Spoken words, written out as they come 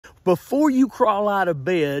Before you crawl out of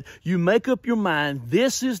bed, you make up your mind,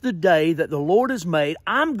 this is the day that the Lord has made.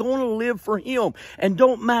 I'm going to live for Him. And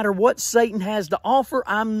don't matter what Satan has to offer,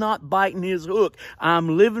 I'm not biting his hook.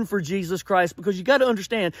 I'm living for Jesus Christ, because you got to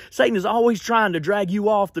understand, Satan is always trying to drag you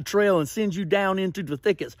off the trail and send you down into the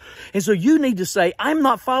thickets. And so you need to say, I'm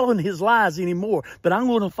not following his lies anymore, but I'm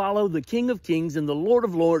going to follow the King of Kings and the Lord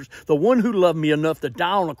of Lords, the one who loved me enough to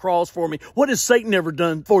die on a cross for me. What has Satan ever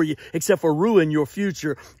done for you except for ruin your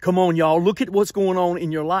future? Come on, y'all. Look at what's going on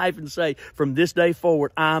in your life and say, from this day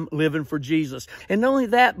forward, I'm living for Jesus. And not only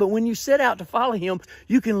that, but when you set out to follow Him,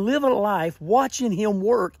 you can live a life watching Him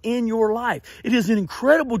work in your life. It is an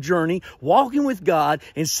incredible journey, walking with God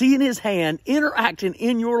and seeing His hand interacting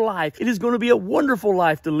in your life. It is going to be a wonderful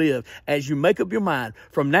life to live as you make up your mind,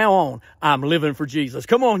 from now on, I'm living for Jesus.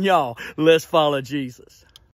 Come on, y'all. Let's follow Jesus.